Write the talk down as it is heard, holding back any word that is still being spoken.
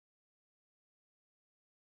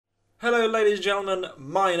Hello ladies and gentlemen,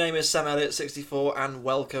 my name is Sam Elliott64 and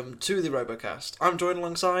welcome to the RoboCast. I'm joined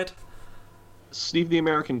alongside Steve the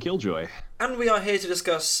American Killjoy. And we are here to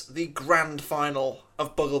discuss the grand final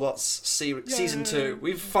of Bugglebots Season 2.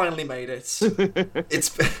 We've finally made it.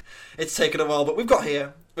 It's taken a while, but we've got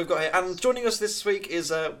here. And joining us this week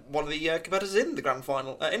is one of the competitors in the grand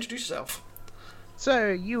final. Introduce yourself. So,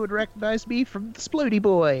 you would recognise me from the Splody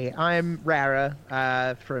Boy. I'm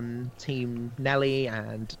Rara from Team Nelly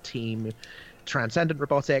and Team Transcendent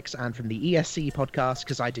Robotics and from the ESC podcast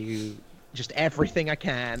because I do just everything I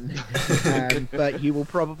can. But you will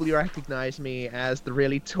probably recognise me as the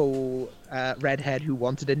really tall redhead who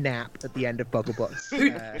wanted a nap at the end of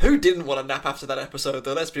Bugglebots. Who didn't want a nap after that episode,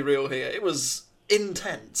 though? Let's be real here. It was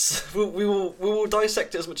intense. We will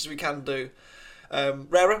dissect it as much as we can do.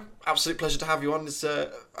 Rara, absolute pleasure to have you on. It's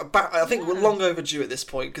I think we're long overdue at this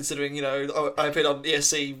point, considering I appeared on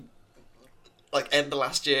ESC end of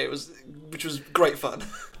last year, which was great fun.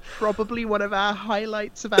 Probably one of our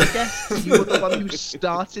highlights of our guests. You were the one who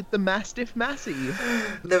started the Mastiff Massive.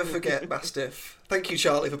 Never forget Mastiff. Thank you,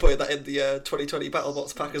 Charlie, for putting that in the 2020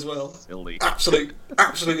 BattleBots pack as well. Silly.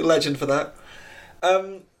 Absolute legend for that.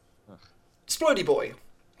 Splody Boy.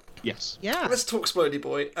 Yes. Yeah. Let's talk Splody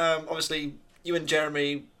Boy. Obviously, you and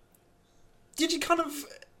Jeremy, did you kind of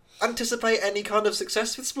anticipate any kind of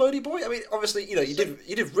success with Splody Boy? I mean, obviously, you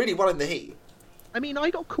did really well in the heat. I mean,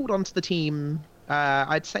 I got called onto the team,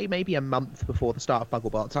 I'd say maybe a month before the start of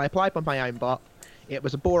Bugglebots. I applied on my own bot. It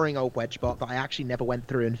was a boring old wedge bot that I actually never went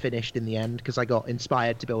through and finished in the end because I got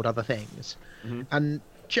inspired to build other things. Mm-hmm. And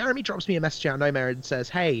Jeremy drops me a message out of nowhere and says,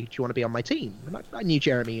 "Hey, do you want to be on my team?" And I knew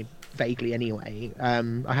Jeremy vaguely anyway.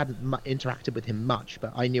 I hadn't interacted with him much,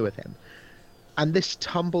 but I knew of him. And this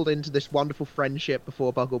tumbled into this wonderful friendship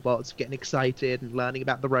before Bugglebots, getting excited and learning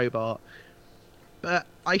about the robot. But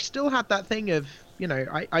I still had that thing of,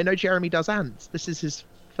 I know Jeremy does ants. This is his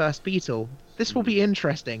first beetle. This will be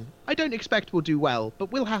interesting. I don't expect we'll do well, but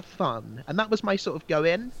we'll have fun. And that was my sort of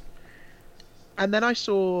go-in. And then I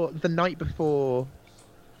saw the night before...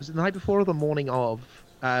 Was it the night before or the morning of?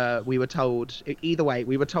 We were told... Either way,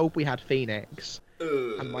 we were told we had Phoenix.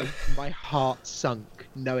 And my heart sunk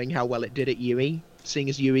knowing how well it did at UE, seeing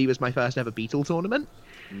as UE was my first ever Beetle tournament.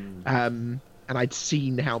 And I'd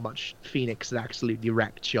seen how much Phoenix had absolutely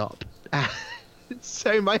wrecked shop.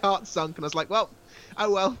 So my heart sunk and I was like, well,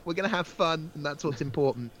 we're going to have fun and that's what's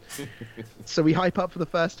important. So we hype up for the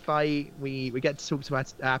first fight, we get to talk to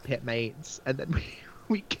our pit mates, and then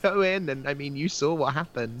we go in and, I mean, you saw what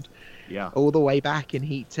happened. Yeah. All the way back in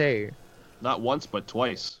Heat 2. Not once, but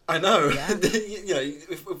twice. I know. Yeah.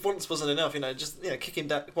 if once wasn't enough, just kick him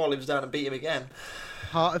down while he was down and beat him again.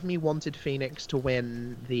 Part of me wanted Phoenix to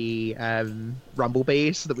win the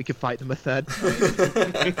Rumblebee so that we could fight them a third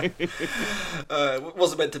time. It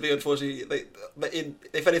wasn't meant to be, unfortunately.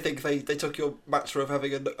 If anything, they took your match of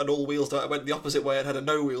having an all-wheels diet, went the opposite way and had a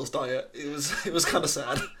no-wheels diet. It was kind of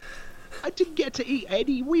sad. I didn't get to eat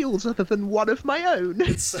any wheels other than one of my own.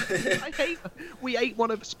 We ate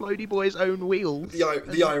one of Splody Boy's own wheels.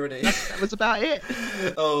 The irony. That was about it.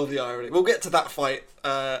 Oh, the irony. We'll get to that fight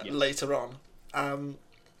later on.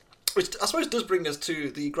 Which I suppose does bring us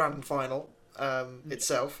to the grand final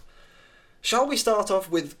itself. Shall we start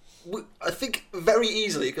off with, I think very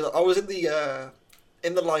easily, because I was in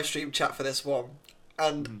the live stream chat for this one,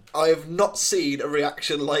 and I have not seen a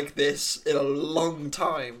reaction like this in a long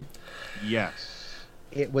time. Yes.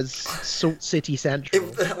 It was Salt City Central.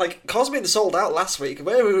 Cosmin sold out last week.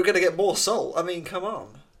 Where we were going to get more salt? I mean, come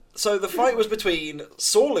on. So the fight was between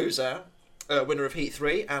Sore Loser, winner of Heat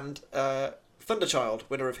 3, and Thunderchild,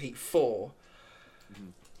 winner of Heat 4.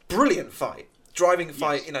 Brilliant fight. Driving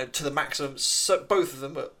fight, yes. To the maximum. So both of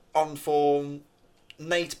them were on form.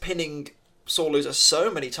 Nate pinning Sore Loser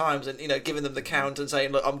so many times and, giving them the count and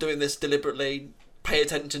saying, look, I'm doing this deliberately, pay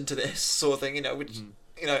attention to this sort of thing, which...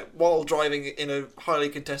 while driving in a highly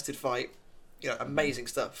contested fight, amazing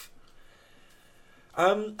stuff.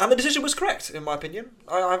 And the decision was correct, in my opinion.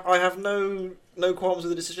 I have no qualms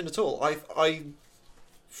with the decision at all.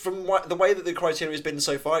 From the way that the criteria has been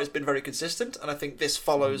so far, it's been very consistent, and I think this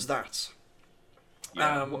follows that.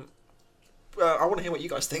 Yeah. I want to hear what you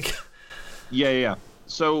guys think. Yeah.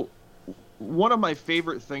 So, one of my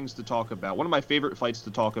favorite things to talk about, one of my favorite fights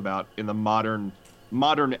to talk about in the modern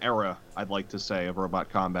era, I'd like to say, of robot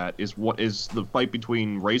combat is the fight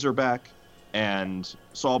between Razorback and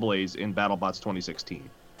Sawblaze in BattleBots 2016.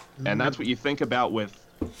 And that's what you think about with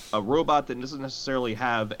a robot that doesn't necessarily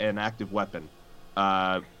have an active weapon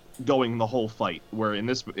going the whole fight, where in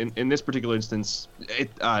this particular instance,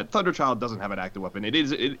 Thunderchild doesn't have an active weapon. It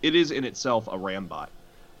is in itself a Rambot.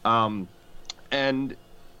 And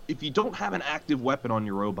if you don't have an active weapon on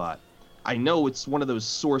your robot, I know it's one of those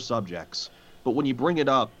sore subjects, but when you bring it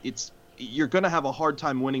up, you're going to have a hard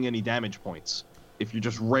time winning any damage points if you're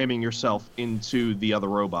just ramming yourself into the other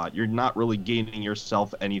robot. You're not really gaining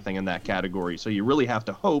yourself anything in that category, so you really have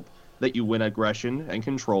to hope that you win aggression and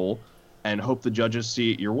control and hope the judges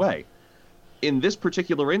see it your way. In this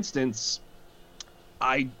particular instance,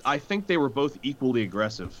 I think they were both equally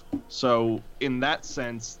aggressive. So in that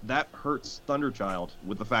sense, that hurts Thunderchild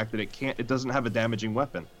with the fact that it doesn't have a damaging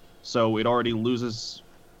weapon. So it already loses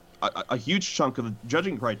a huge chunk of the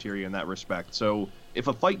judging criteria in that respect. So if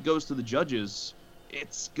a fight goes to the judges,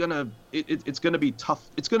 it's gonna be tough.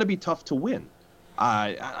 It's gonna be tough to win.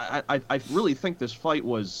 I really think this fight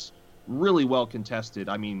was really well contested.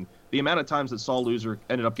 I mean, the amount of times that Saul Loser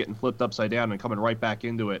ended up getting flipped upside down and coming right back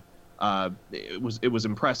into it, it was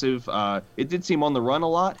impressive. It did seem on the run a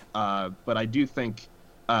lot, but I do think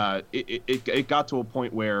it got to a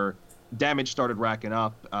point where damage started racking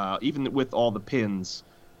up, even with all the pins.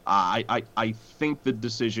 I think the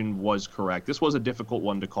decision was correct. This was a difficult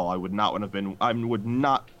one to call. I do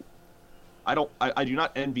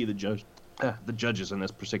not envy the judges in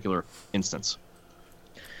this particular instance.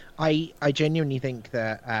 I genuinely think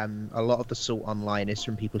that a lot of the salt online is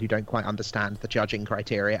from people who don't quite understand the judging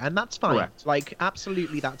criteria, and that's fine. Correct. Like,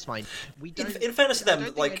 absolutely, that's fine. In fairness to them,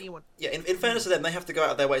 in fairness to them, they have to go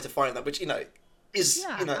out of their way to find that, which is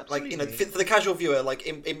for the casual viewer, like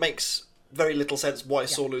it makes very little sense why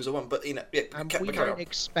Saul Loser won, but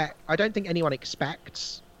I don't think anyone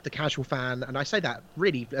expects the casual fan, and I say that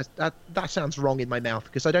really that sounds wrong in my mouth,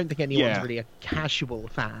 because I don't think anyone's really a casual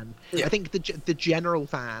fan. I think the general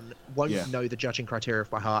fan won't know the judging criteria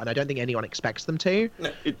by heart, and I don't think anyone expects them to.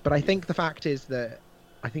 But I think the fact is that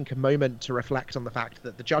I think a moment to reflect on the fact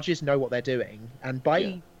that the judges know what they're doing, and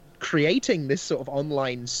by creating this sort of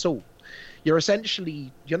online salt, you're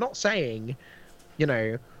not saying,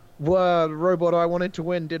 well, the robot I wanted to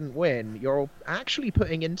win didn't win. You're actually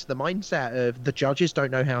putting into the mindset of the judges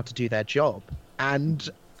don't know how to do their job. And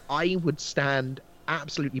I would stand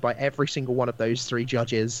absolutely by every single one of those three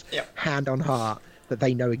judges, hand on heart, that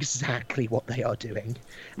they know exactly what they are doing.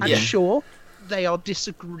 And sure, they are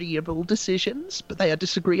disagreeable decisions, but they are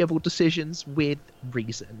disagreeable decisions with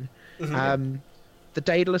reason. Mm-hmm. The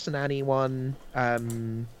Daedalus and Annie one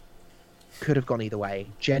could have gone either way.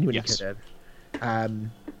 Genuinely could have.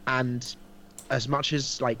 And as much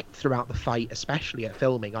as, throughout the fight, especially at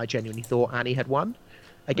filming, I genuinely thought Annie had won.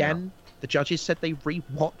 Again, the judges said they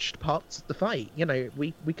re-watched parts of the fight.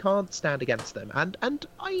 We can't stand against them. And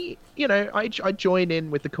I join in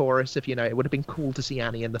with the chorus of, it would have been cool to see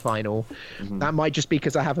Annie in the final. Mm-hmm. That might just be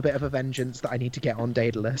because I have a bit of a vengeance that I need to get on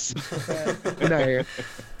Daedalus.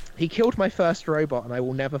 He killed my first robot, and I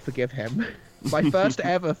will never forgive him. My first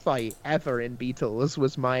ever fight ever in Beatles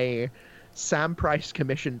was my Sam Price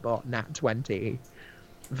commission bot Nat 20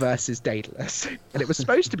 versus Daedalus, and it was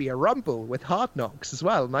supposed to be a rumble with Hard Knocks as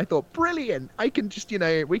well, and I thought, brilliant, I can just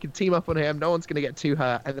we can team up on him, no one's going to get too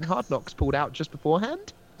hurt, and then Hard Knocks pulled out just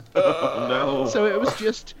beforehand. No. So it was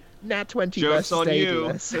just Nat 20 Joke's versus on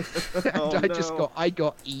Daedalus. And I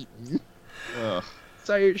got eaten. Ugh.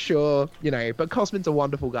 So sure, but Cosmin's a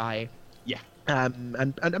wonderful guy. Yeah.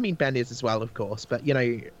 And I mean Ben is as well, of course, but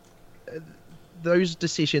those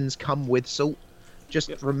decisions come with salt. Just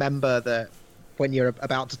remember that when you're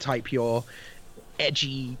about to type your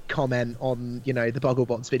edgy comment on, the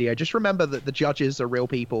Bugglebots video, just remember that the judges are real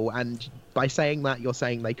people, and by saying that, you're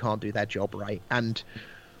saying they can't do their job right. And,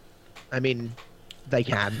 I mean, they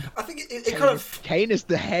can. I think it kind of... Kane is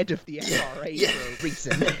the head of the FRA for a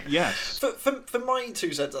reason. Yes. For my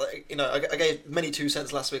 2 cents, I gave many 2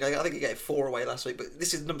 cents last week. I think I gave 4 away last week, but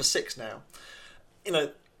this is number 6 now.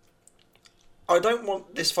 I don't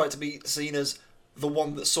want this fight to be seen as the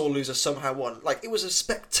one that Saul Loser somehow won. It was a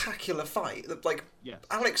spectacular fight.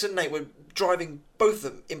 Alex and Nate were driving both of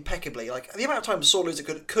them impeccably. The amount of times Saul Loser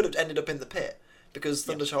could have ended up in the pit because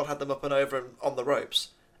Thunderchild had them up and over and on the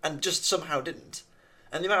ropes, and just somehow didn't.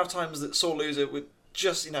 And the amount of times that Saul Loser were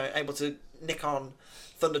just, able to nick on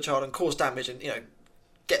Thunderchild and cause damage and,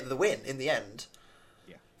 get the win in the end.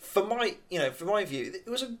 Yeah. For my view, it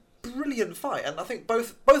was a brilliant fight, and I think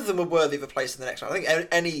both of them were worthy of a place in the next round. I think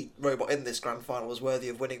any robot in this grand final was worthy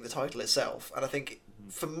of winning the title itself, and I think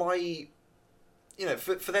for my,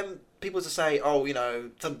 for them, people to say,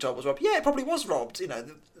 Thunderchild was robbed. Yeah, it probably was robbed.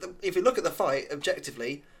 If you look at the fight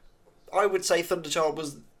objectively, I would say Thunderchild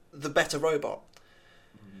was the better robot.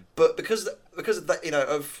 Mm-hmm. But because of that,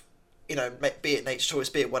 be it Nate's choice,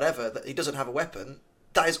 be it whatever, that he doesn't have a weapon,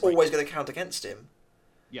 that is always going to count against him.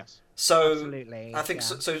 Yes. So absolutely, I think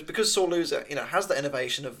so because Saul Loser, has the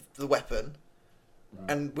innovation of the weapon,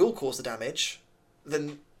 and will cause the damage,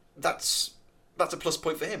 then that's a plus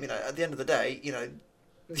point for him. At the end of the day,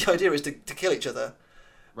 the idea is to kill each other.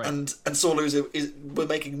 Right. And Sawloose we're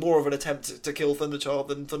making more of an attempt to kill Thunderchild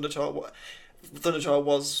than Thunderchild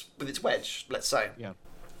was with its wedge, let's say. Yeah.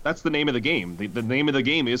 That's the name of the game. The name of the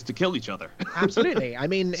game is to kill each other. Absolutely. I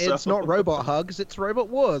mean, it's not robot hugs, it's robot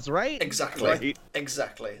wars, right? Exactly. Right.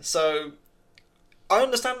 Exactly. So, I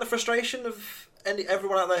understand the frustration of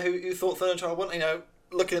everyone out there who thought Thunderchild won.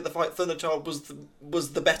 Looking at the fight, Thunderchild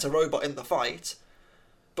was the better robot in the fight,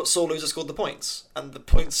 but Sawloose scored the points, and the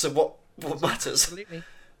points are what matters. Absolutely.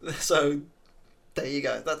 So, there you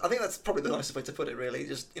go. I think that's probably the nicest way to put it, really.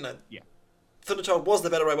 Just, Yeah. Thunderchild was the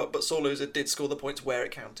better robot, but Sawloose did score the points where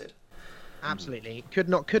it counted. Absolutely. Could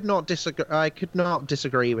not disagree. I could not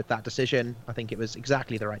disagree with that decision. I think it was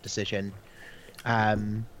exactly the right decision.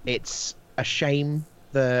 It's a shame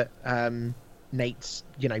that Nate's,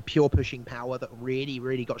 pure pushing power that really,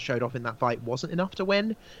 really got showed off in that fight wasn't enough to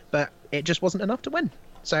win, but it just wasn't enough to win.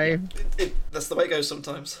 So that's the way it goes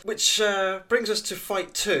sometimes. Which brings us to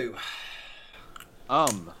fight 2.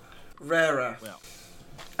 Rara. Well.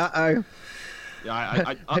 Uh-oh.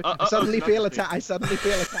 Yeah, I suddenly feel attacked. I suddenly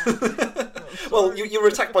feel attacked. Well, you were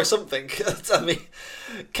attacked by something. I mean,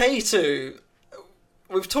 K2.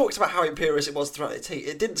 We've talked about how imperious it was throughout its heat.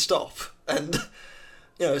 It didn't stop, and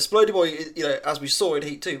Splody Boy, as we saw in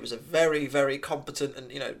Heat 2, was a very, very competent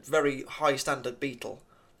and very high standard beetle.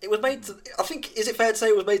 It was made to. I think, is it fair to say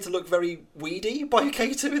it was made to look very weedy by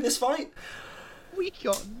K2 in this fight? We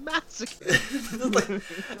got massacred.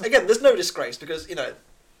 Again, there's no disgrace because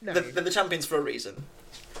No. they're the champions for a reason.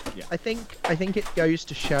 Yeah. I think it goes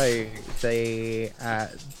to show the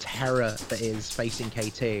terror that is facing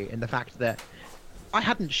K2 and the fact that I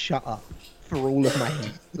hadn't shut up for all of my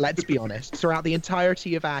heat. Let's be honest. Throughout the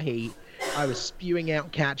entirety of our heat, I was spewing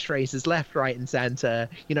out catchphrases left, right, and centre.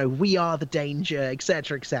 We are the danger,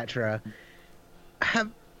 etc., etc.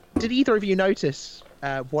 Did either of you notice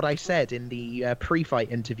what I said in the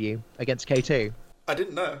pre-fight interview against K2? I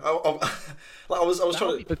didn't know. I was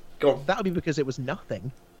trying to go on. That would be because it was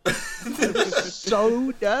nothing. I was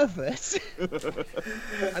so nervous.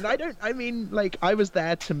 And I was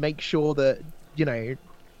there to make sure that,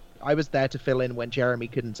 I was there to fill in when Jeremy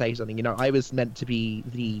couldn't say something. I was meant to be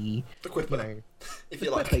the quipper, if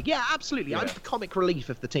you like. Quipper. Yeah, absolutely. Yeah. I was the comic relief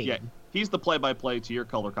of the team. Yeah, he's the play-by-play to your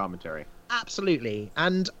color commentary. Absolutely.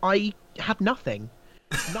 And I had nothing.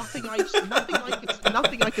 Nothing I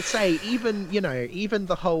could say. Even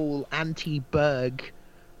the whole anti-Berg,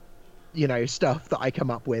 stuff that I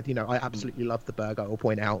come up with. I absolutely love the Berg, I will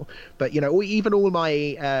point out. But even all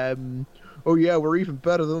my oh yeah, we're even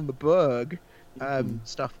better than the Berg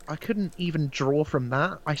stuff. I couldn't even draw from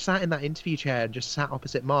that. I sat in that interview chair and just sat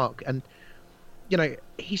opposite Mark, and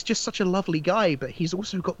he's just such a lovely guy, but he's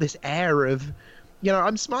also got this air of,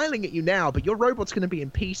 I'm smiling at you now, but your robot's going to be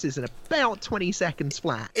in pieces in about 20 seconds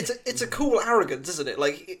flat. It's a cool arrogance, isn't it?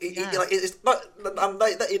 It's not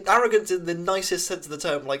arrogance in the nicest sense of the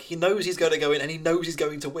term. Like, he knows he's going to go in and he knows he's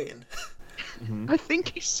going to win. I think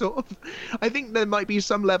he's I think there might be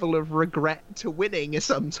some level of regret to winning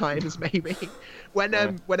sometimes, maybe.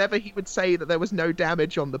 Whenever he would say that there was no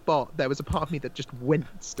damage on the bot, there was a part of me that just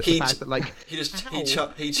winced at the fact that,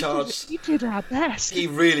 he charged. He did our best. He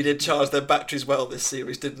really did charge their batteries well this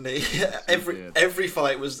series, didn't he? Every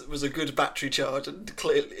fight was a good battery charge, and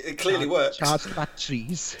it clearly worked. Charge the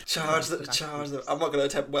batteries. Charge them. I'm not going to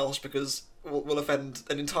attempt Welsh because we'll offend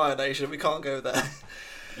an entire nation. We can't go there.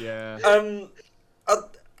 Yeah.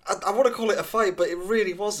 I want to call it a fight, but it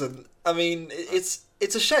really wasn't. I mean, it's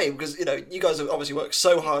a shame because you guys have obviously worked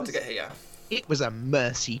so hard to get here. It was a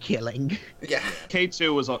mercy killing. Yeah.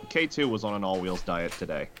 K2 was on an all wheels diet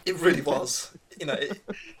today. It really was.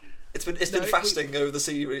 It's been fasting over the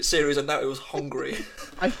series, and now it was hungry.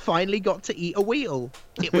 I finally got to eat a wheel.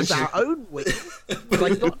 It was our own wheel, but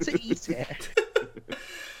I got to eat it.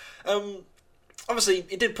 Obviously,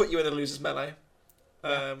 it did put you in a loser's melee.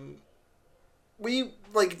 Were you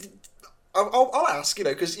I'll ask,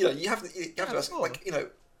 because you have to ask,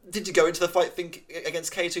 did you go into the fight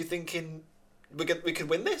against K2 thinking we could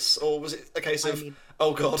win this, or was it a case of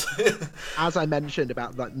oh god? As I mentioned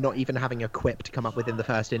about not even having a quip to come up with in the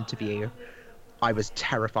first interview, I was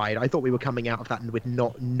terrified. I thought we were coming out of that with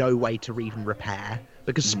no way to even repair,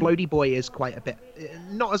 because Splody Boy is quite a bit,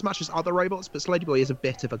 not as much as other robots, but Splody Boy is a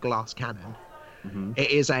bit of a glass cannon. It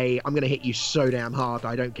is I'm going to hit you so damn hard,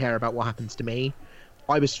 I don't care about what happens to me.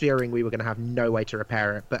 I was fearing we were going to have no way to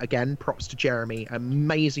repair it, but again, props to Jeremy,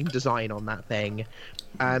 amazing design on that thing.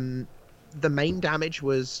 the main damage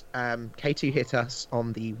was K2 hit us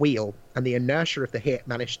on the wheel, and the inertia of the hit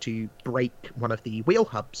managed to break one of the wheel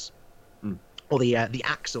hubs, or the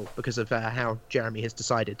axle, because of how Jeremy has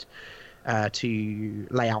decided to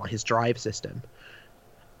lay out his drive system.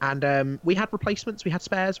 And we had replacements, we had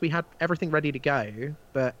spares, we had everything ready to go,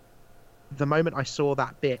 but the moment I saw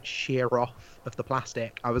that bit shear off of the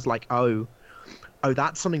plastic, I was like, oh,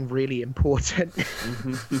 that's something really important.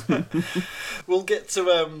 We'll get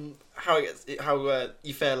to how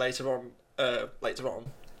you fare later on.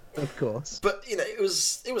 Of course. But it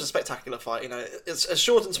was a spectacular fight. It's as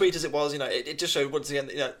short and sweet as it was. It just showed once again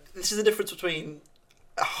that this is the difference between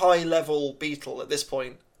a high level Beetle at this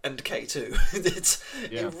point and K2.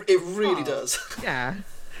 It really does. Yeah.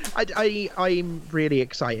 I'm really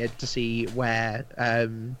excited to see where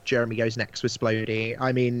Jeremy goes next with Splody.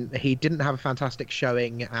 I mean, he didn't have a fantastic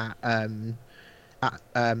showing at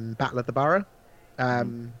Battle of the Borough,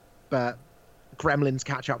 but Gremlins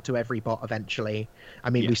catch up to every bot eventually. I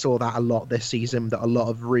mean, we saw that a lot this season, that a lot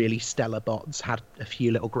of really stellar bots had a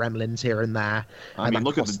few little gremlins here and there. I mean,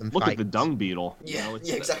 look at the Dung Beetle. Yeah,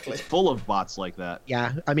 exactly. It's full of bots like that.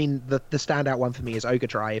 Yeah, I mean, the standout one for me is Ogre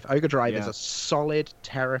Drive. Ogre Drive is a solid,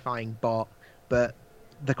 terrifying bot, but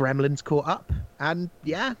the gremlins caught up, and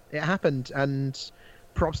yeah, it happened. And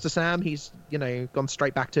props to Sam, he's gone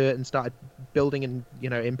straight back to it and started building and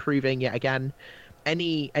improving yet again.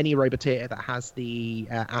 Any Roboteer that has the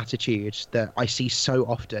attitude that I see so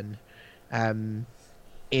often in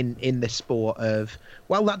this sport of,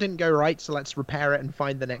 well, that didn't go right, so let's repair it and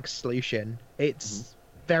find the next solution. It's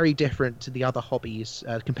very different to the other hobbies,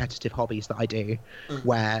 competitive hobbies that I do,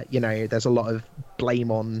 where there's a lot of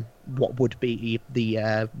blame on what would be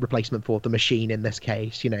the replacement for the machine in this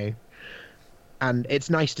case, and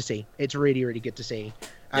it's nice to see. It's really, really good to see.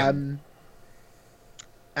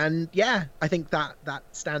 And yeah, I think that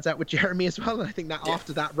stands out with Jeremy as well. I think that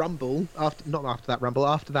after that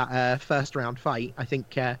first round fight, I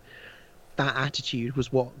think that attitude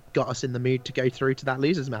was what got us in the mood to go through to that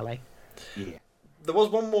losers melee. Yeah. There was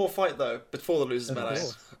one more fight though before the losers melee,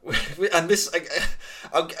 and this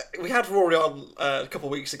we had Rory on a couple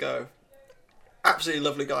of weeks ago. Absolutely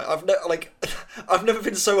lovely guy. I've never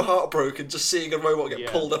been so heartbroken just seeing a robot get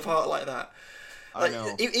pulled apart like that. I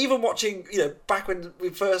know. Even watching, back when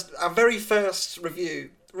our very first review,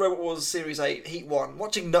 Robot Wars Series 8 Heat 1,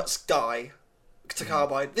 watching Nuts die to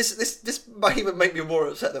Carbide, this might even make me more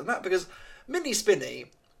upset than that, because Mini Spinny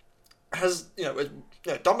has,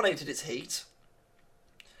 dominated its heat.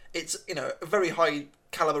 It's, a very high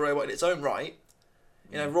caliber robot in its own right.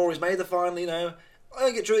 Rory's made the final,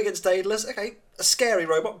 I get drew against Daedalus. Okay, a scary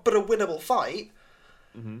robot, but a winnable fight.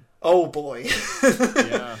 Oh boy.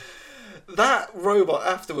 Yeah. That robot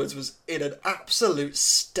afterwards was in an absolute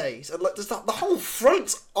state, and the whole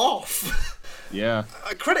front's off. Yeah.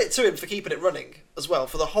 Credit to him for keeping it running as well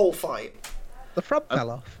for the whole fight. The front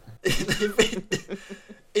fell off.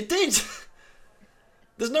 It did.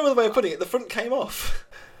 There's no other way of putting it. The front came off.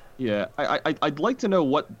 Yeah, I'd like to know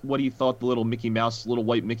what he thought the little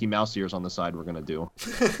white Mickey Mouse ears on the side were gonna do.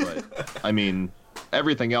 But I mean,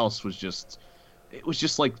 everything else was just. It was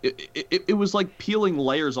just like it was like peeling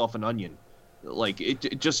layers off an onion. Like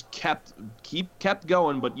it just kept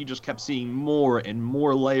going, but you just kept seeing more and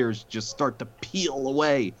more layers just start to peel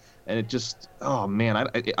away, and it just, oh man,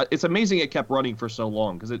 it's amazing it kept running for so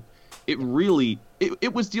long, because it really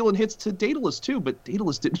was dealing hits to Daedalus too, but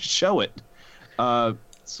Daedalus didn't show it.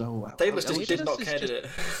 Daedalus did not care, did it?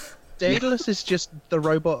 Daedalus is just the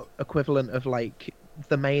robot equivalent of like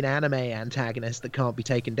the main anime antagonist that can't be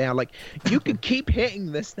taken down. Like, you can keep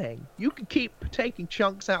hitting this thing, you can keep taking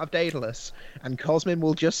chunks out of Daedalus, and Cosmin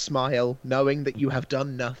will just smile, knowing that you have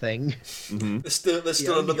done nothing. There's still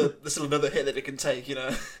another hit that it can take,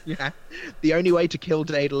 Yeah, the only way to kill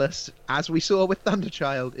Daedalus, as we saw with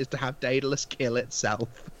Thunderchild, is to have Daedalus kill itself.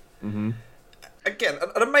 Again,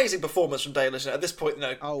 an amazing performance from Daedalus. At this point,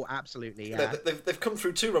 Oh, absolutely. Yeah. They've come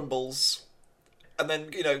through 2 rumbles. And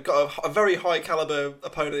then got a very high caliber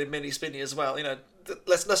opponent in Mini Spinny as well.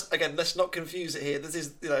 Let's not confuse it here. This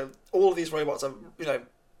is all of these robots are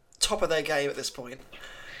top of their game at this point.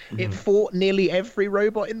 It fought nearly every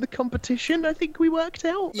robot in the competition, I think we worked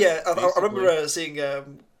out. Yeah, I remember seeing a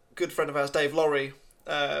good friend of ours, Dave Laurie,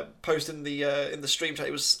 post in the stream chat.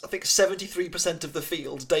 It was, I think, 73% of the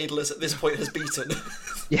field Daedalus at this point has beaten.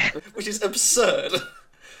 Yeah, which is absurd.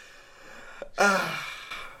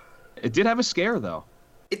 It did have a scare, though.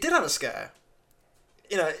 It did have a scare.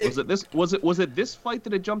 Was it this fight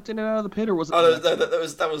that it jumped in and out of the pit, or was it? Oh, no,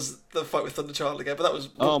 that was the fight with Thunderchild again. But that was.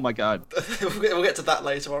 Oh my god. We'll get to that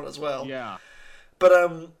later on as well. Yeah.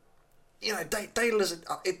 But Daedalus.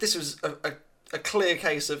 This was a clear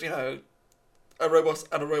case of a robot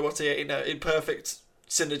and a roboteer in perfect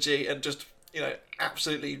synergy and just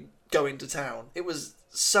absolutely going to town. It was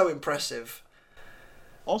so impressive.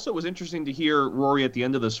 Also, it was interesting to hear Rory at the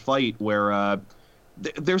end of this fight where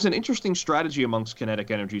there's an interesting strategy amongst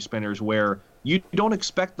kinetic energy spinners where you don't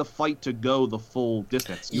expect the fight to go the full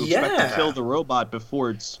distance. You expect to kill the robot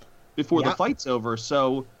before the fight's over.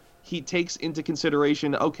 So he takes into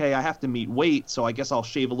consideration, okay, I have to meet weight, so I guess I'll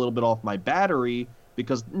shave a little bit off my battery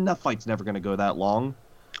because the fight's never going to go that long.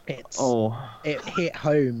 It hit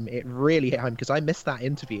home. It really hit home because I missed that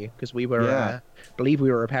interview because we were, I believe we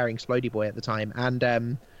were repairing Splody Boy at the time, and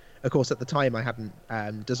of course at the time I hadn't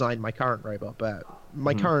designed my current robot, but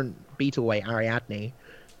my current Beetleweight Ariadne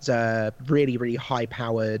is a really, really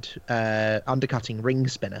high-powered undercutting ring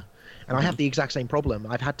spinner, and I have the exact same problem.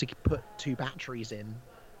 I've had to put 2 batteries in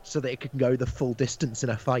so that it can go the full distance in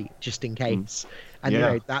a fight just in case,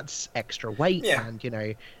 and that's extra weight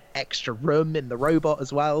and extra room in the robot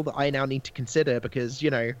as well that I now need to consider because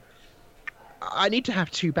I need to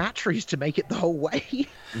have 2 batteries to make it the whole way.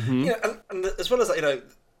 And as well as that,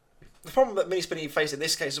 the problem that Mini Spinny faced in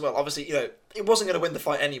this case as well, obviously, it wasn't going to win the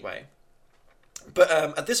fight anyway. But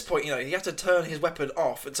at this point, he had to turn his weapon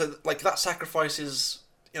off, and so that sacrifices,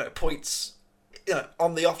 points,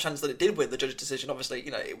 on the off chance that it did win the judge's decision.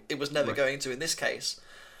 Obviously, it was never going to in this case.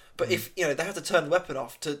 But if they have to turn the weapon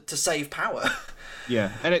off to save power.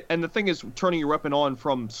 Yeah, and the thing is, turning your weapon on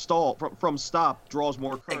from stop draws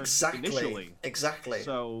more current initially. Exactly.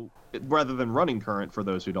 So rather than running current, for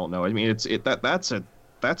those who don't know, I mean, that's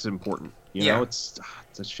important. It's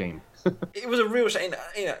a shame. It was a real shame.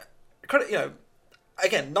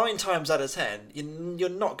 Again, 9 times out of 10, you're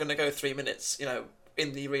not going to go 3 minutes.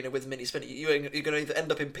 In the arena with Mini Spinny, you're going to either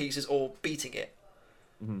end up in pieces or beating it.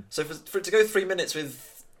 So for it to go 3 minutes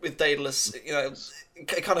with Daedalus,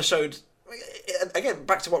 it kind of showed. Again,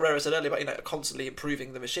 back to what Rara said earlier about constantly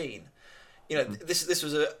improving the machine. This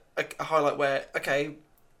was a highlight where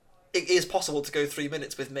it is possible to go 3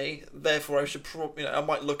 minutes with me. Therefore, I should I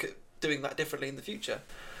might look at doing that differently in the future.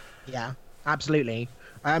 Yeah, absolutely.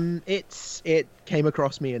 It came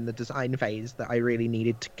across me in the design phase that I really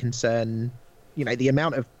needed to concern, the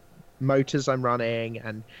amount of motors I'm running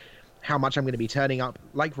and how much I'm going to be turning up.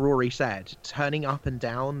 Like Rory said, turning up and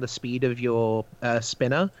down the speed of your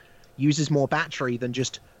spinner uses more battery than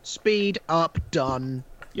just speed up, done.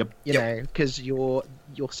 Yep. Because you're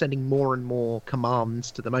sending more and more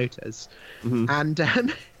commands to the motors, and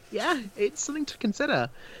it's something to consider.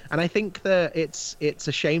 And I think that it's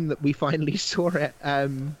a shame that we finally saw it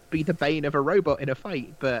be the bane of a robot in a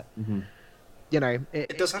fight, but.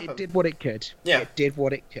 It does happen. It did what it could. Yeah. It did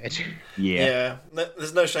what it could. Yeah.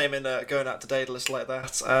 There's no shame in going out to Daedalus like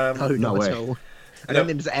that. No way. At all. I don't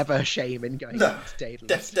think there's ever a shame in going out to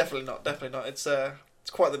Daedalus. Definitely not. It's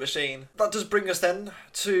quite the machine. That does bring us then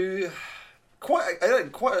to quite a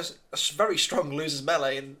very strong losers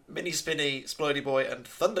melee in Mini Spinny, Splody Boy, and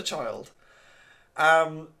Thunderchild.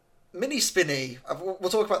 Mini Spinny. We'll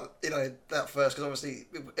talk about that first because obviously.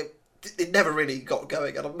 It never really got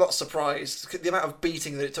going, and I'm not surprised. The amount of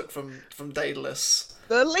beating that it took from Daedalus.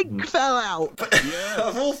 The link fell out. But,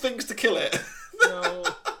 of all things to kill it. No.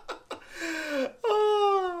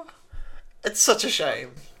 Oh, it's such a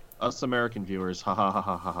shame. Us American viewers, ha ha ha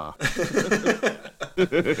ha ha ha.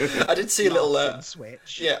 I did see a little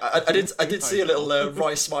switch. Yeah, I did see a little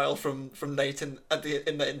wry smile from Nate in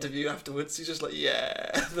the interview afterwards. He's just like,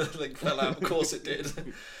 the link fell out. Of course it did.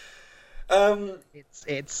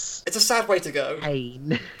 It's a sad way to go.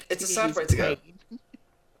 Pain. It's a sad way to go.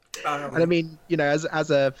 And I mean, as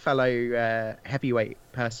a fellow heavyweight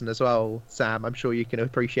person as well, Sam, I'm sure you can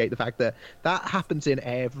appreciate the fact that happens in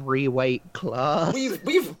every weight class.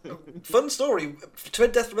 We've fun story.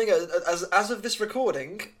 Twin Death Flamingo, as of this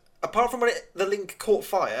recording, apart from when the link caught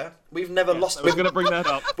fire, we've never lost. I was going to bring that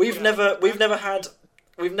up. We've never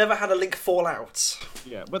had a link fall out.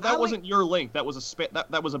 Yeah, but that wasn't your link. That was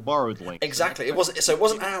that was a borrowed link. Exactly. It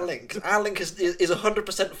wasn't our link. Our link is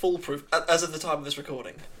 100% foolproof as of the time of this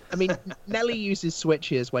recording. I mean, Nelly uses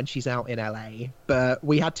switches when she's out in LA, but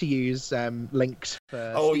we had to use links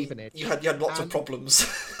for Stevenage. You had lots of problems.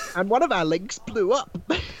 And one of our links blew up.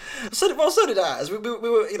 So did ours. We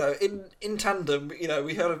were in tandem.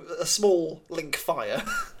 We had a small link fire.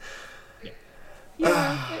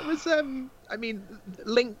 Yeah, it was. I mean,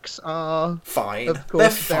 links are fine. Of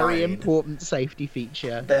course, very important safety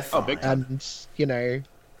feature. They're fine. And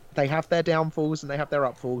they have their downfalls and they have their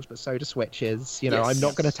upfalls, but so do switches. I'm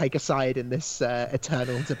not going to take a side in this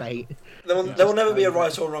eternal debate. There will never be a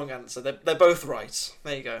right or wrong answer. They're both right.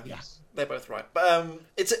 There you go. Yes. they're both right. But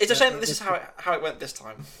it's a shame that this is how it went this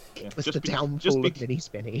time. Yeah. It's the downfall of Mini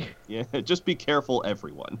Spinny. Yeah, just be careful,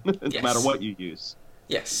 everyone, no matter what you use.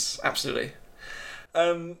 Yes, absolutely.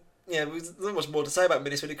 There's not much more to say about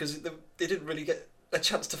Mini Spinny because they didn't really get a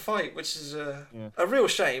chance to fight, which is a real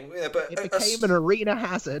shame. Yeah, but it became an arena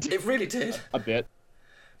hazard. It really did. A bit.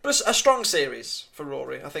 But it's a strong series for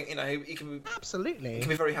Rory. I think he can absolutely. He can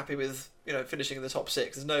be very happy with finishing in the top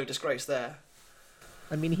 6. There's no disgrace there.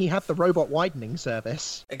 I mean, he had the robot widening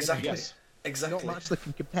service. Exactly. Yes. Exactly. Not much that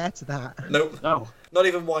can compare to that. Nope. No. Not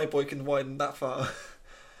even Y-Boy can widen that far.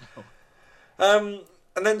 No.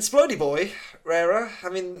 And then Splody Boy, Rara. I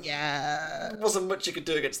mean, yeah, wasn't much you could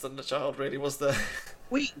do against Thunderchild, really, was there?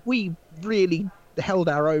 We really held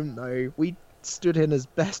our own though. We stood in as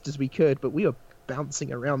best as we could, but we were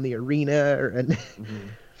bouncing around the arena, and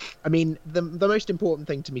I mean, the most important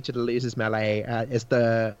thing to me to the losers melee is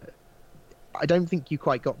I don't think you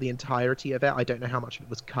quite got the entirety of it. I don't know how much of it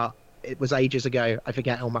was cut. It was ages ago. I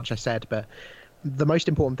forget how much I said, but the most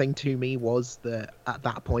important thing to me was that at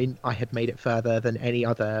that point I had made it further than any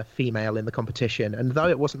other female in the competition. And though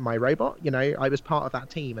it wasn't my robot, I was part of that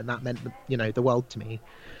team, and that meant, the world to me.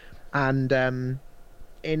 And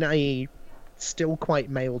in a still quite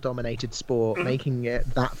male-dominated sport, making it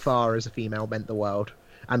that far as a female meant the world.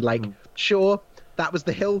 And sure, that was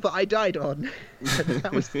the hill that I died on.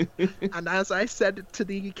 And as I said to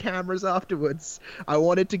the cameras afterwards, I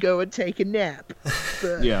wanted to go and take a nap.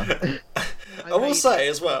 But yeah. I will say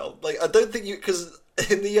as well, I don't think because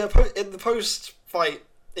in the post-fight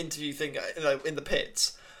interview thing, in the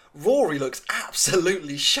pits, Rory looks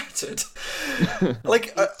absolutely shattered.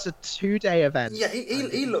 It's a 2-day event. Yeah,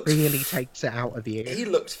 he looks really takes it out of you. He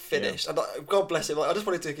looked finished, and God bless him. I just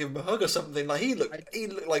wanted to give him a hug or something. He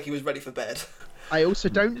looked like he was ready for bed. I also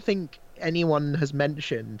don't think anyone has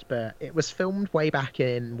mentioned, but it was filmed way back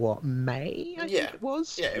in May. I think it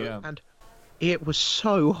was. Yeah. And it was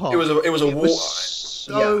so hot. It was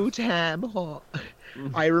so damn hot.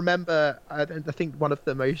 I remember. I think one of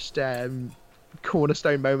the most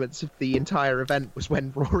cornerstone moments of the entire event was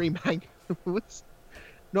when Rory Mangles.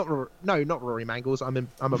 Not Rory Mangles. I'm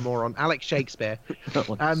a moron. Alex Shakespeare.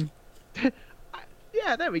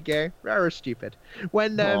 Yeah, there we go. Rara stupid.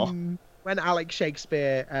 When Alex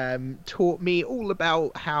Shakespeare taught me all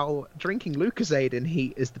about how drinking Lucozade in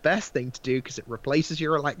heat is the best thing to do because it replaces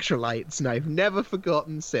your electrolytes, and I've never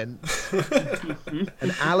forgotten since.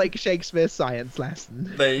 An Alex Shakespeare science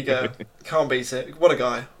lesson. There you go. Can't beat it. What a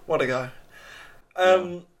guy.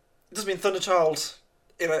 It doesn't mean Thunderchild,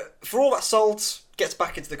 for all that salt, gets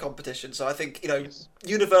back into the competition. So I think,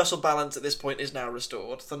 universal balance at this point is now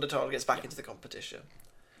restored. Thunderchild gets back into the competition.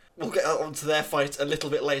 We'll get onto their fight a little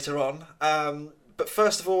bit later on. But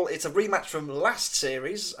first of all, it's a rematch from last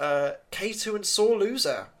series, K2 and Sore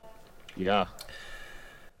Loser. Yeah.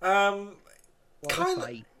 Again,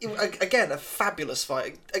 a fabulous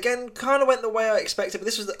fight. Again, kind of went the way I expected, but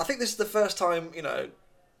I think this is the first time,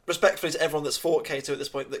 respectfully to everyone that's fought K2 at this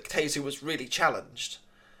point, that K2 was really challenged.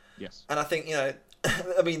 Yes. And I think,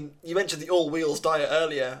 I mean, you mentioned the all-wheels diet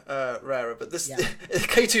earlier, Rara, but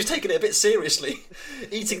K2's taken it a bit seriously,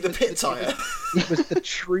 eating the pit tyre. It was the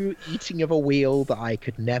true eating of a wheel that I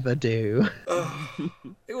could never do.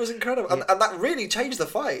 It was incredible, and that really changed the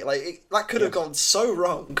fight. That could have gone so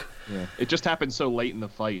wrong. Yeah, it just happened so late in the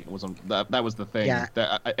fight. That was the thing.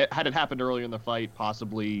 Yeah. Had it happened earlier in the fight,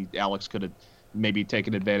 possibly Alex could have maybe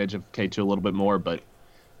taken advantage of K2 a little bit more, but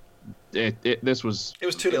this was... It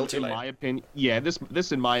was too little, too late. In my opinion,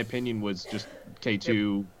 this in my opinion was just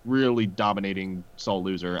K2 really dominating Soul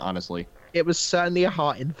Loser, honestly. It was certainly a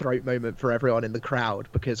heart in throat moment for everyone in the crowd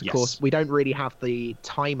because, of course, we don't really have the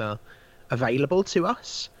timer available to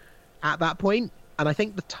us at that point. And I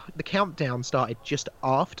think the countdown started just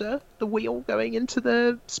after the wheel going into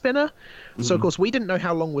the spinner. So, of course, we didn't know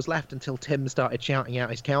how long was left until Tim started shouting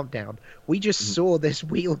out his countdown. We just saw this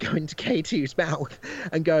wheel go into K2's mouth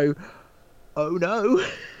and go, oh no,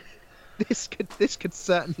 this could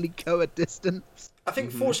certainly go a distance. I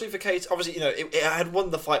think, fortunately for K2, obviously, it had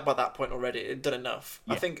won the fight by that point already. It had done enough.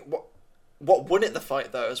 Yeah. I think what won it the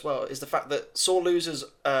fight, though, as well, is the fact that Sore Loser's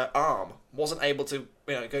arm wasn't able to,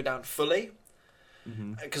 go down fully.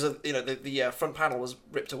 Because of the front panel was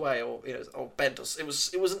ripped away or bent, or it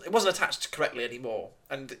wasn't attached correctly anymore,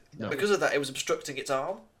 and because of that it was obstructing its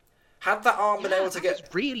arm. Had that arm been able to get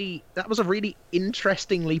that was a really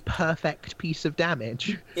interestingly perfect piece of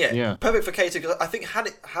damage. Yeah. Perfect for K2 because I think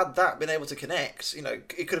had that been able to connect,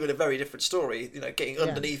 it could have been a very different story. Getting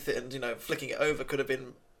underneath it and flicking it over could have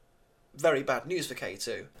been very bad news for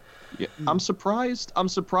K2. Yeah, I'm surprised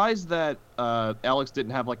that Alex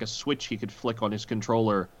didn't have a switch he could flick on his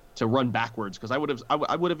controller run backwards, because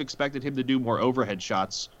I would have expected him to do more overhead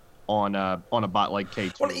shots on a bot like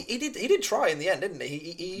K2. Well, he did try in the end, didn't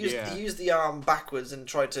he? He used the arm backwards and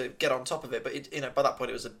tried to get on top of it, but by that point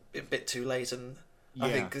it was a bit too late, and I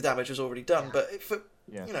think the damage was already done. But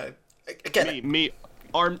again, me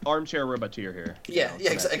armchair roboteer here.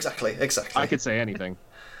 Exactly. I could say anything.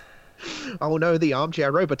 Oh no, the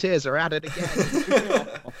armchair roboteers are at it again.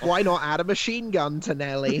 Why not add a machine gun to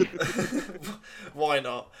Nelly? Why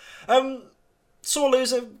not? Sore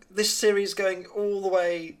loser. This series going all the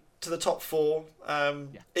way to the top 4.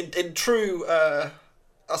 In true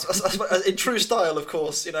in true style, of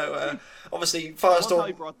course. Obviously Firestorm. How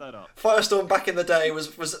you brought that up. Firestorm back in the day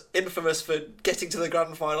was infamous for getting to the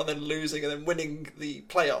grand final, then losing, and then winning the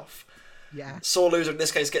playoff. Yeah. Sore loser in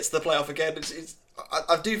this case gets to the playoff again.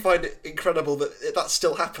 I do find it incredible that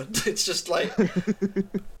still happened. It's just like,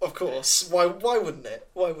 of course, why wouldn't it?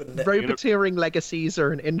 Why wouldn't it? Roboteering legacies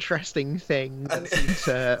are an interesting thing that seem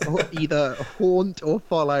to either haunt or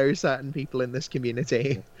follow certain people in this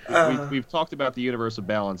community. We've talked about the universe of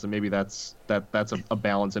balance, and maybe that's a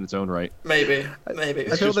balance in its own right. Maybe. I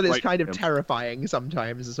feel that it's kind of terrifying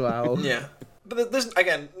sometimes as well. Yeah. But there's,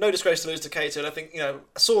 again, no disgrace to lose to K2, and I think,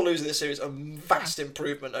 Sore loser this series, a vast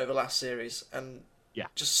improvement over last series, and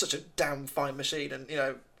just such a damn fine machine. And,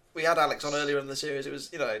 we had Alex on earlier in the series, it was,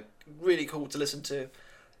 really cool to listen to.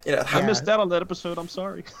 I missed out on that episode, I'm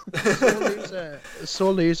sorry.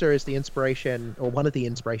 Sore Loser is the inspiration, or one of the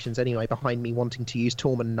inspirations anyway, behind me wanting to use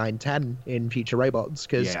Tormund 910 in future robots,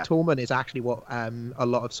 because Tormund is actually what a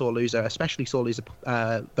lot of Sore Loser, especially Sore Loser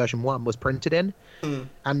version 1, was printed in.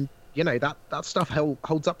 And that stuff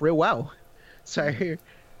holds up real well. So,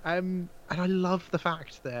 and I love the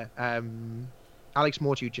fact that Alex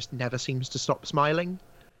Mordew just never seems to stop smiling.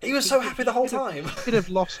 He was so happy the whole time. He could have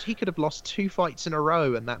lost 2 fights in a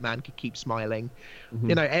row, and that man could keep smiling.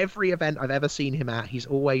 Every event I've ever seen him at, he's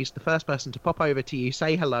always the first person to pop over to you,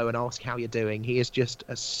 say hello, and ask how you're doing. He is just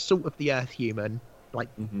a salt of the earth human,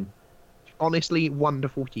 honestly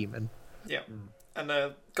wonderful human. Yeah. And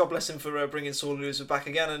God bless him for bringing Sore Loser back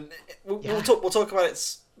again, and we'll talk about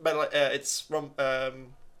its playoff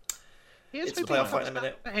fight in a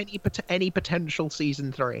minute. Any potential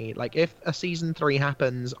season 3, like if a season 3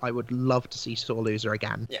 happens, I would love to see Sore Loser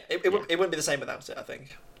again. Yeah, it wouldn't be the same without it, I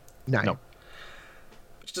think. No.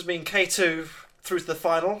 Which does mean K2 through to the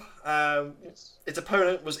final. Its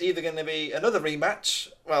opponent was either going to be another rematch.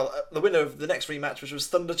 Well, the winner of the next rematch, which was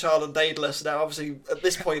Thunderchild and Daedalus. Now, obviously, at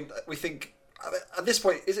this point, we think. At this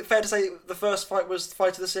point, is it fair to say the first fight was the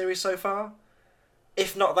fight of the series so far?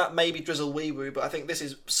 If not that, maybe Drizzle Wee Woo, but I think this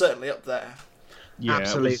is certainly up there. Yeah,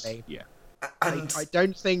 absolutely. And I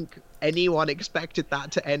don't think anyone expected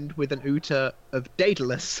that to end with an Uta of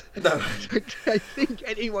Daedalus. No. I think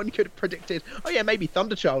anyone could have predicted, maybe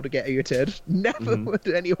Thunderchild would get Uta'd. Never would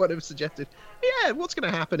anyone have suggested, what's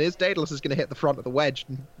going to happen is Daedalus is going to hit the front of the wedge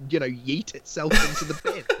and, yeet itself into the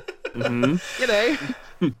bin.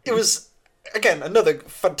 It was, again, another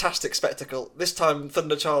fantastic spectacle. This time,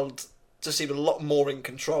 Thunderchild just seemed a lot more in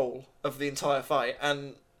control of the entire fight,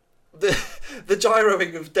 and the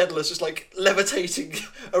gyroing of Daedalus just like levitating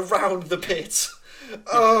around the pit.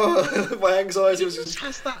 Oh, my anxiety was just...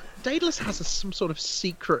 Daedalus has some sort of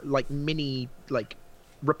secret mini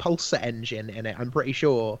repulsor engine in it, I'm pretty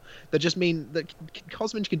sure, that just mean that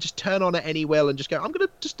Cosmin can just turn on at any will and just go, I'm gonna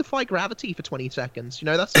just defy gravity for 20 seconds,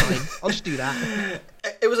 that's fine. I'll just do that.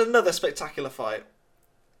 It was another spectacular fight.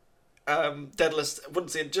 Daedalus,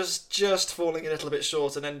 once again, just falling a little bit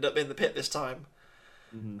short and ended up in the pit this time,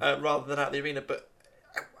 rather than out the arena. But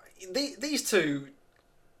these two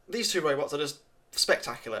robots are just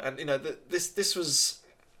spectacular, and this was,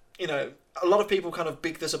 a lot of people kind of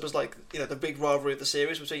big this up as the big rivalry of the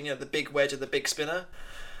series between the big wedge and the big spinner.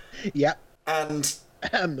 Yeah. And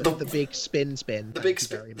the big spin. The big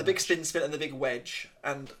spin and the big wedge,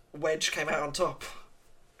 and Wedge came out on top.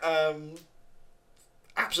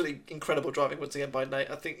 Absolutely incredible driving once again by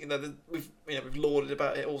Nate. I think we've lauded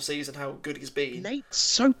about it all season how good he's been. Nate's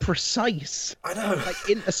so precise. I know.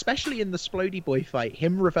 Especially in the Splody Boy fight,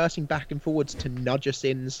 him reversing back and forwards to nudge us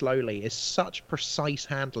in slowly is such precise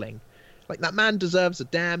handling. That man deserves a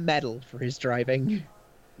damn medal for his driving.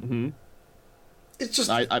 It's just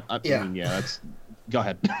I mean, that's. Go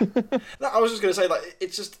ahead. No, I was just going to say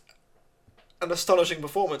it's just an astonishing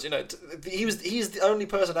performance. He's the only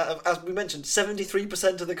person out of, as we mentioned,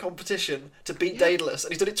 73% of the competition to beat Daedalus,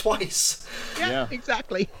 and he's done it twice. Yeah.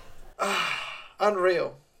 Exactly.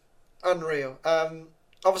 Unreal.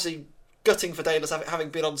 Obviously, gutting for Daedalus having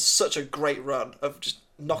been on such a great run of just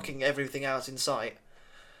knocking everything out in sight.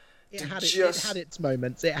 It had its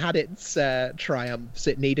moments. It had its triumphs.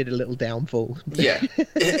 It needed a little downfall. Yeah. I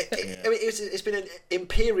mean, it's been an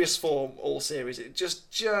imperious form all series. It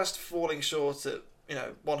just falling short at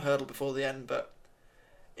one hurdle before the end. But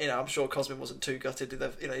I'm sure Cosmin wasn't too gutted.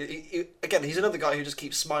 Again, he's another guy who just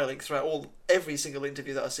keeps smiling throughout every single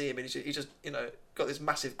interview that I see him, and he just got this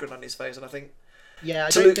massive grin on his face. And I think I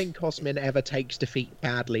don't think Cosmin ever takes defeat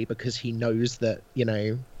badly because he knows that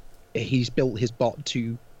he's built his bot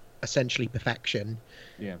to essentially perfection.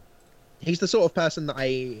 Yeah, he's the sort of person that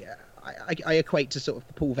I equate to sort of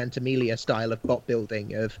the Paul Ventimiglia style of bot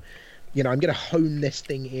building. Of I'm going to hone this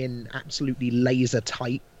thing in absolutely laser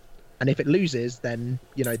tight, and if it loses, then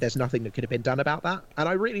there's nothing that could have been done about that. And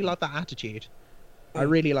I really love that attitude. I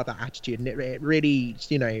really love that attitude, and it really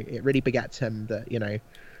it really begets him that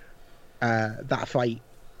that fight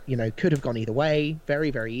could have gone either way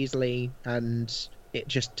very, very easily, and it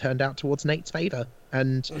just turned out towards Nate's favor.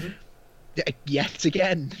 And yet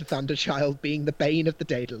again, Thunderchild being the bane of the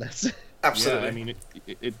Daedalus. Absolutely.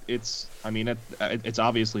 Yeah, I mean, it's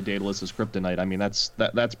obviously Daedalus's kryptonite. I mean, that's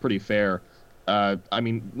pretty fair. I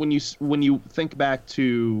mean, when you think back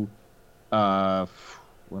to what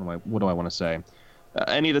do I want to say?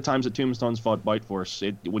 Any of the times that Tombstone's fought Bite Force,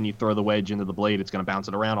 when you throw the wedge into the blade, it's going to bounce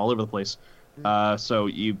it around all over the place. So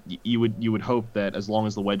you would hope that as long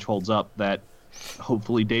as the wedge holds up, that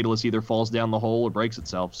hopefully Daedalus either falls down the hole or breaks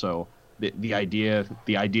itself. So the idea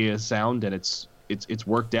is sound, and it's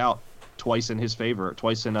worked out twice in his favor,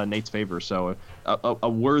 twice in Nate's favor. So a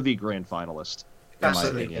worthy grand finalist, in my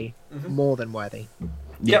opinion. More than worthy.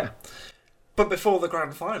 Yeah. But before the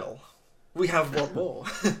grand final, we have one more.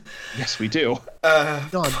 Yes, we do.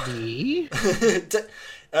 Nani?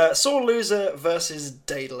 Sore Loser versus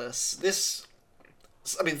Daedalus. This,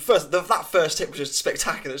 I mean, that first hit was just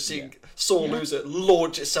spectacular. Seeing Sore Loser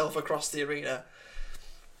launch itself across the arena.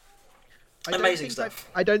 Amazing stuff.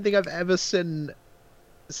 I don't think I've ever seen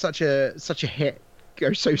such a hit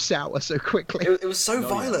go so sour so quickly. It was so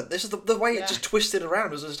violent. This is the way it just twisted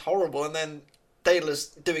around was just horrible. And then Daedalus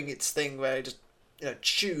doing its thing where it just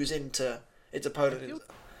chews into its opponent.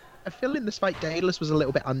 I feel in this fight Daedalus was a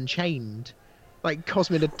little bit unchained. Like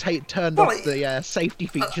Cosmin had turned off the safety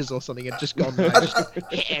features or something and just gone there, just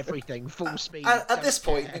hit everything full speed. At this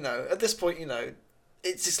point,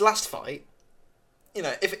 it's his last fight.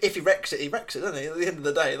 If he wrecks it, he wrecks it, doesn't he? At the end of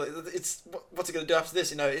the day, it's what's he going to do after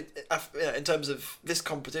this? In terms of this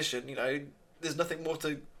competition, there's nothing more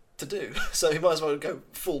to do. So he might as well go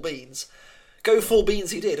full beans. Go full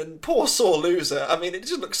beans he did, and poor Sore Loser. I mean, it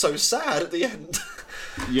just looks so sad at the end.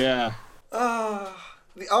 Yeah.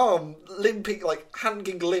 The arm limping, like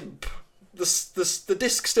hanging limp. The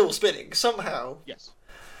disc still spinning somehow. Yes.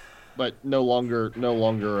 But no longer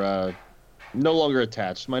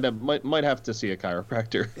attached. Might have to see a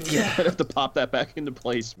chiropractor. Yeah. Might have to pop that back into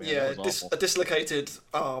place, man. Yeah, That was awful. a dislocated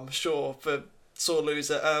arm, sure, for Sore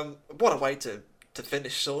Loser. What a way to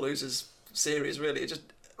finish Sore Loser's series, really.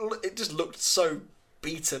 It just looked so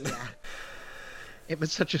beaten. Yeah. It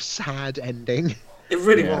was such a sad ending. It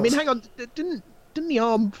really was. I mean, hang on, didn't the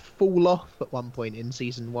arm fall off at one point in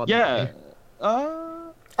season 1? Yeah.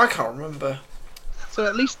 I can't remember. So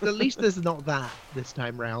at least there's not that this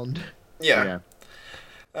time round. Yeah.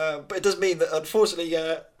 But it does mean that, unfortunately,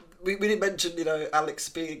 we didn't mention, Alex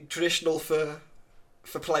being traditional for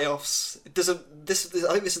playoffs. It doesn't.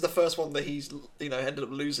 I think this is the first one that he's ended up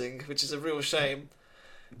losing, which is a real shame.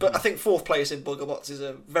 But I think 4th place in Bugglebots is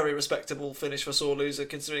a very respectable finish for Sore Loser,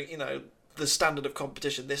 considering the standard of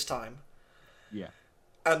competition this time. Yeah.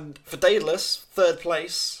 And for Daedalus, 3rd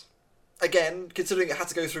place, again, considering it had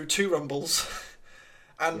to go through 2 rumbles,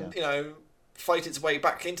 and fight its way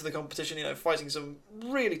back into the competition. Fighting some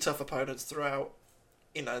really tough opponents throughout.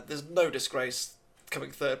 There's no disgrace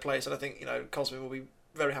coming 3rd place, and I think Cosmin will be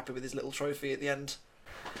very happy with his little trophy at the end.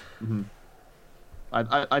 Mm-hmm.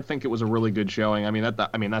 I think it was a really good showing. I mean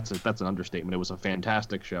that's an understatement. It was a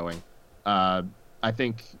fantastic showing. I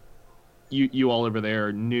think you all over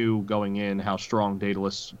there knew going in how strong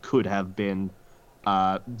Daedalus could have been.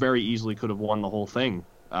 Very easily could have won the whole thing.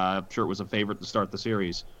 I'm sure it was a favorite to start the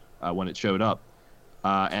series when it showed up,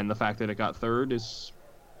 and the fact that it got 3rd is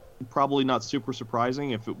probably not super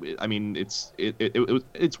surprising. It's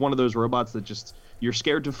one of those robots that just you're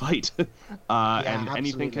scared to fight, and absolutely.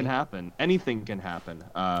 Anything can happen.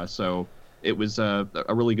 So it was a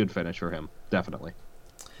really good finish for him, definitely.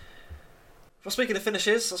 Well, speaking of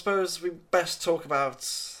finishes, I suppose we best talk about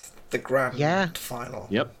the grand final.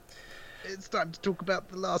 Yep. It's time to talk about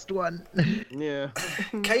the last one. Yeah.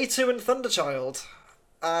 K2 and Thunderchild.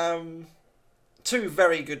 2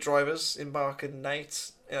 very good drivers in Mark and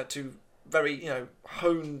Nate. 2 very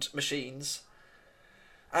honed machines.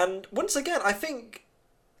 And once again, I think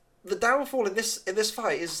the downfall in this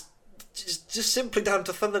fight is just simply down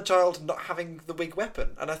to Thunderchild not having the big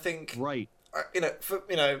weapon. And I think Right.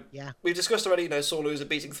 we've discussed already. Saw Loser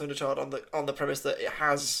beating Thunderchild on the premise that it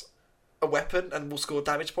has a weapon and will score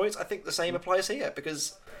damage points. I think the same applies here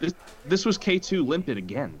because this was K2 limpid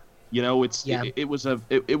again. It was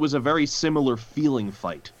a very similar feeling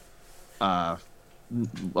fight. A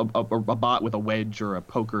bot with a wedge or a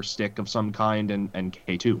poker stick of some kind, and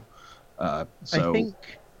K2. So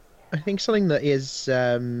I think something that is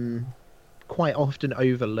quite often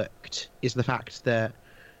overlooked is the fact that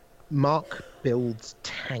Mark builds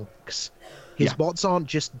tanks. His bots aren't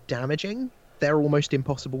just damaging; they're almost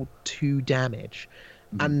impossible to damage.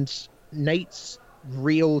 And Nate's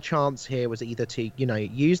real chance here was either to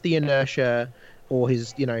use the inertia or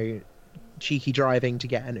his cheeky driving to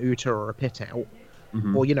get an Uta or a pit out.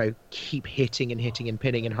 Or keep hitting and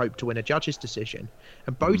pinning and hope to win a judge's decision.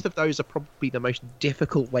 And both of those are probably the most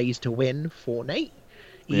difficult ways to win for Nate,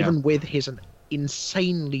 even with his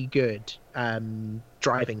insanely good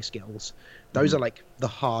driving skills. Those are like the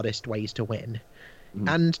hardest ways to win.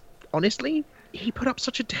 And honestly, he put up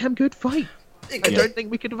such a damn good fight. I don't think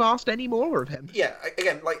we could have asked any more of him. Yeah,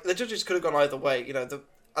 again, like the judges could have gone either way.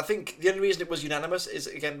 I think the only reason it was unanimous is,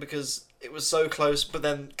 again, because it was so close, but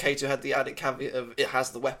then K2 had the added caveat of it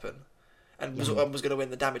has the weapon and was going to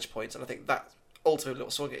win the damage points, and I think that ultimately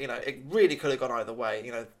swung it. It really could have gone either way.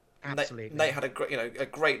 Absolutely. Nate had a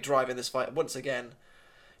great drive in this fight once again.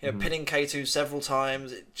 Pinning K2 several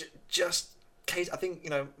times. I think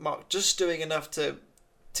Mark just doing enough to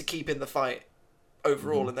keep in the fight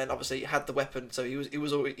overall, and then obviously he had the weapon, so he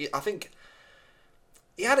was already. I think.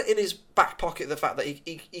 He had it in his back pocket, the fact that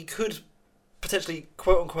he could potentially,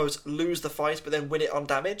 quote-unquote, lose the fight, but then win it on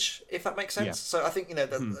damage, if that makes sense. Yeah. So I think,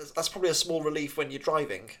 that's probably a small relief when you're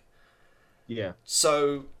driving. Yeah.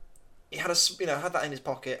 So he had had that in his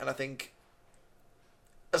pocket, and I think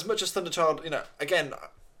as much as Thunderchild, again,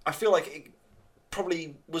 I feel like it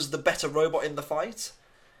probably was the better robot in the fight.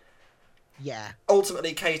 Yeah.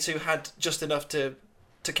 Ultimately, K2 had just enough to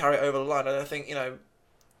carry it over the line, and I think, a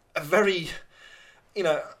very... a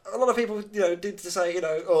lot of people, did say,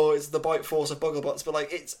 it's the bite force of Bugglebots, but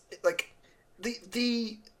it's like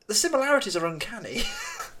the similarities are uncanny.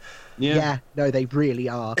 Yeah, no, they really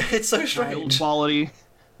are. It's so strange. Quality,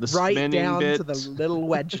 the right spinning down bits. to the little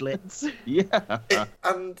wedgelets.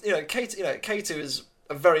 And K2 is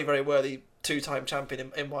a very, very worthy two-time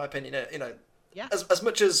champion in my opinion. As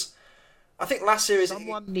much as I think last series,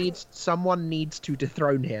 someone needs to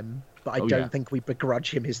dethrone him. But I don't think we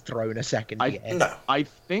begrudge him his throne a second year. No. I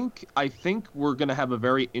think we're going to have a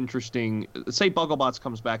very interesting... Say Bugglebots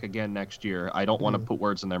comes back again next year. I don't want to put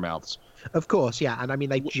words in their mouths. Of course, yeah. And I mean,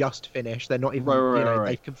 they just finished. They're not even... Right.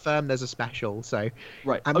 They've confirmed there's a special, so...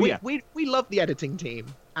 Right. And we love the editing team.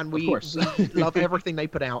 And we love everything they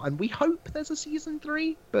put out. And we hope there's a season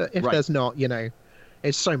 3. But if there's not,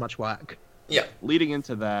 it's so much work. Yeah. Leading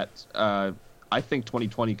into that, I think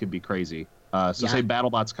 2020 could be crazy. Say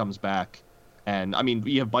BattleBots comes back, and I mean,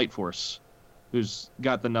 you have Bite Force, who's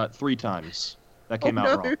got the nut 3 times. That came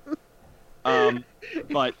out wrong.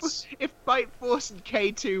 But if Bite Force and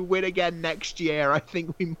K2 win again next year, I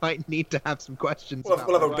think we might need to have some questions. We'll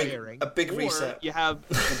have a big reset. You have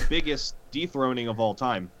the biggest dethroning of all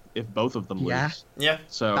time if both of them lose. Yeah.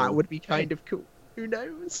 So that would be kind of cool. Who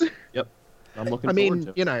knows? Yep. I'm looking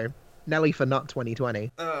forward to it. Nelly for Nut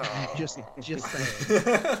 2020. Oh. Just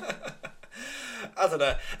saying. I don't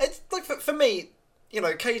know. It's like for me,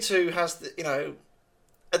 K2 has the,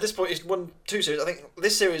 at this point he's won 2 series. I think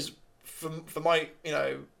this series, for my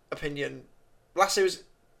opinion, last series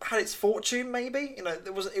had its fortune. Maybe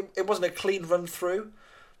it wasn't a clean run through.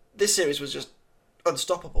 This series was just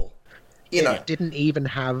unstoppable. It didn't even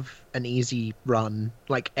have an easy run.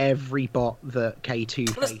 Like every bot that K2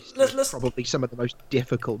 faced was probably some of the most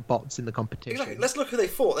difficult bots in the competition. Exactly. Let's look who they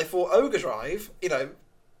fought. They fought Ogre Drive.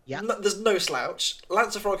 Yeah. There's no slouch.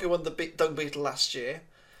 Lancer Frog, who won the Dung Beetle last year.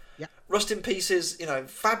 Yeah. Rust in Pieces,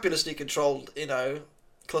 fabulously controlled,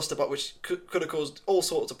 Clusterbot, which could have caused all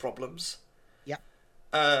sorts of problems. Yeah.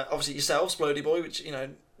 Obviously yourself, Splody Boy, which,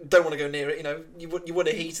 don't want to go near it. You won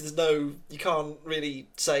a heat. You can't really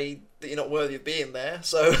say that you're not worthy of being there.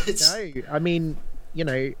 So it's... No, I mean,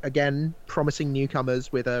 again, promising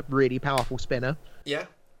newcomers with a really powerful spinner. Yeah.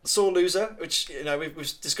 Sore Loser, which, we've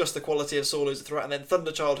discussed the quality of Sore Loser throughout, and then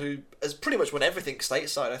Thunderchild, who has pretty much won everything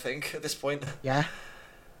stateside, I think, at this point. Yeah.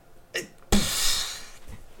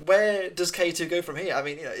 Where does K2 go from here? I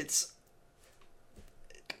mean, it's...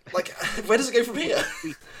 Like, where does it go from here?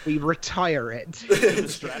 We retire it. The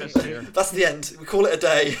stratosphere. That's the end. We call it a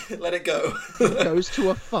day. Let it go. It goes to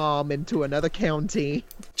a farm into another county.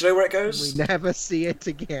 Do you know where it We goes? never see it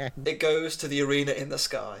again. It goes to the arena in the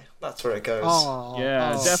sky. That's where it goes. Oh,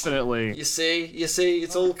 Yeah, oh. definitely. You see,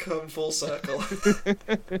 it's all come full circle.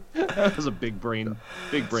 That was a big brain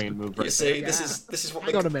move right You see, Yeah. this is what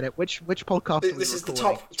Hang on a minute. Which podcast? are we this is the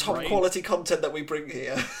recording? top right. quality content that we bring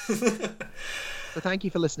here. So thank you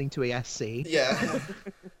for listening to ESC. Yeah.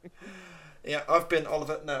 Yeah, I've been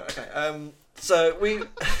Oliver. No, okay. So we.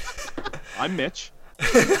 I'm Mitch.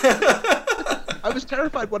 I was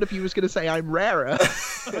terrified one of you was going to say I'm rarer.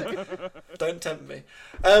 Don't tempt me.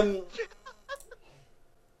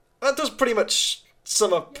 That does pretty much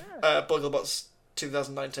sum up Bugglebots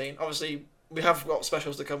 2019. Obviously, we have got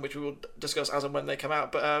specials to come, which we will discuss as and when they come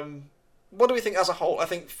out. But what do we think as a whole? I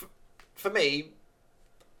think for me,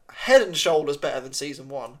 head and shoulders better than season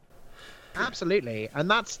 1. Absolutely, and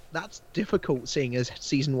that's difficult, seeing as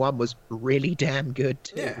season 1 was really damn good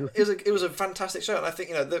too. Yeah, it was a fantastic show, and I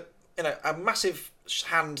think a massive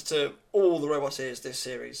hand to all the Roboteers this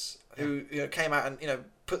series who came out and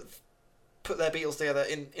put their Beatles together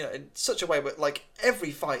in such a way, but like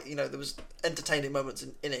every fight, there was entertaining moments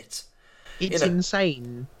in it. It's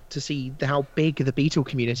insane to see how big the Beatle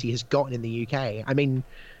community has gotten in the UK. I mean,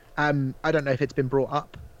 I don't know if it's been brought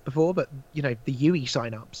up before, but the UE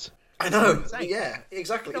sign-ups. I know. Insane. Yeah,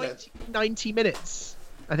 exactly. 90 minutes,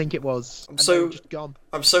 I think it was. I'm and so- they were just gone.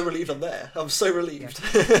 I'm so relieved I'm there. I'm so relieved.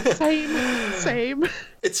 Same.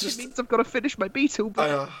 It's It just. means I've got to finish my Beatle. But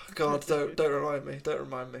Oh God! Don't remind me. Don't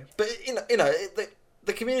remind me. But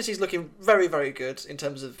the community's looking very, very good in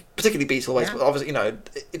terms of particularly Beatle ways. Yeah. But obviously,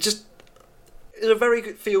 it just it was a very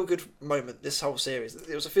good feel good moment. This whole series.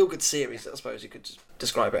 It was a feel good series. I suppose you could just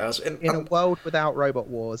describe it as. in a world without Robot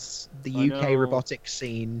Wars, the I UK know. robotics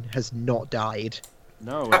scene has not died.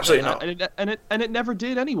 No, Absolutely not. And it never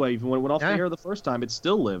did anyway. Even when it went off the Yeah. air the first time, it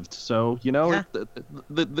still lived. So Yeah.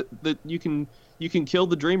 the you can kill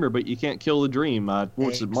the dreamer, but you can't kill the dream.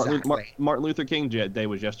 What's it? Exactly. Martin Luther King Day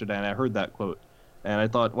was yesterday, and I heard that quote, and I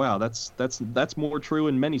thought, wow, that's more true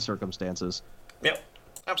in many circumstances. Yep,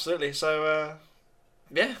 absolutely. So,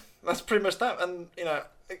 yeah, that's pretty much that. And I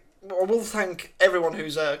will thank everyone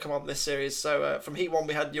who's come on this series. So, from Heat 1,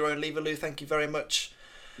 we had your own Leverloo. Thank you very much.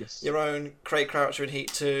 Yes. Your own Craig Croucher in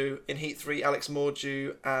Heat 2. In Heat 3, Alex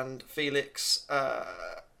Mordew and Felix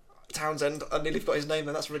Townsend. I nearly forgot his name,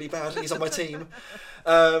 and that's really bad. He's on my team.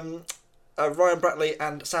 Ryan Bratley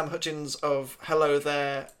and Sam Hutchins of Hello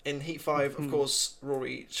There. In Heat 5, of course,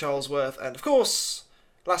 Rory Charlesworth. And, of course,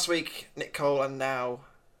 last week, Nick Cole, and now,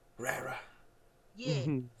 Rara.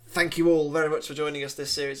 Yeah. Thank you all very much for joining us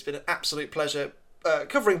this series. It's been an absolute pleasure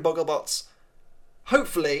covering Bugglebots.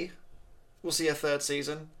 Hopefully, we'll see a third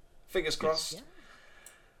season. Fingers crossed. Yeah.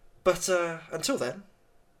 But until then,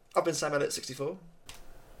 I've been Sam Elliott 64.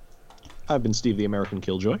 I've been Steve the American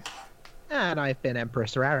Killjoy. And I've been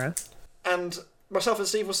Empress Rara. And myself and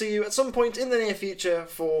Steve will see you at some point in the near future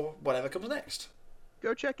for whatever comes next.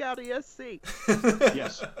 Go check out ESC.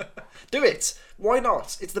 Yes. Do it. Why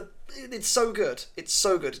not? It's so good. It's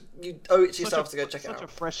so good. You owe it to yourself to go check it Such a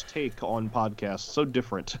out. fresh take on podcasts, so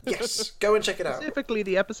different. Yes, go and check it out. Specifically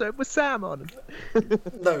the episode with Sam on.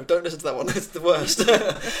 No, don't listen to that one. It's the worst.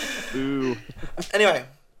 Ooh. Anyway,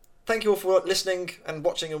 thank you all for listening and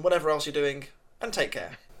watching and whatever else you're doing, and take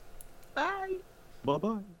care. Bye. Bye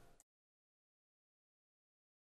bye.